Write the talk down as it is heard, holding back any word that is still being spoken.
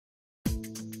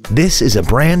This is a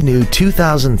brand new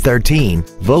 2013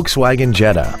 Volkswagen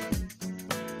Jetta.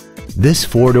 This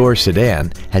four-door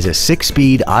sedan has a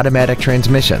 6-speed automatic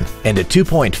transmission and a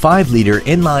 2.5-liter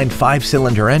inline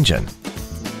 5-cylinder engine.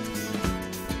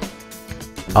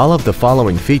 All of the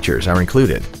following features are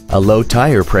included: a low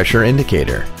tire pressure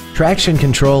indicator, traction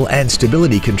control and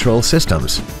stability control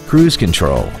systems, cruise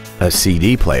control, a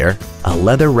CD player, a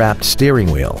leather-wrapped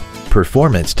steering wheel,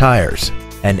 performance tires,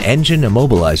 an engine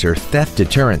immobilizer theft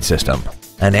deterrent system,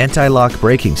 an anti-lock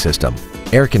braking system,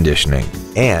 air conditioning,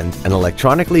 and an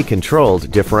electronically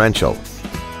controlled differential.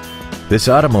 This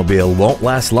automobile won't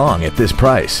last long at this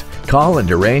price. Call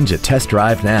and arrange a test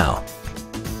drive now.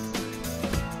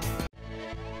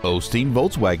 Osteen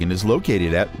Volkswagen is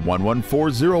located at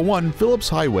 11401 Phillips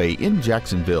Highway in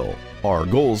Jacksonville. Our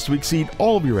goal is to exceed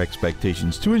all of your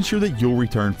expectations to ensure that you'll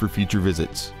return for future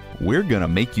visits. We're gonna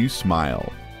make you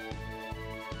smile.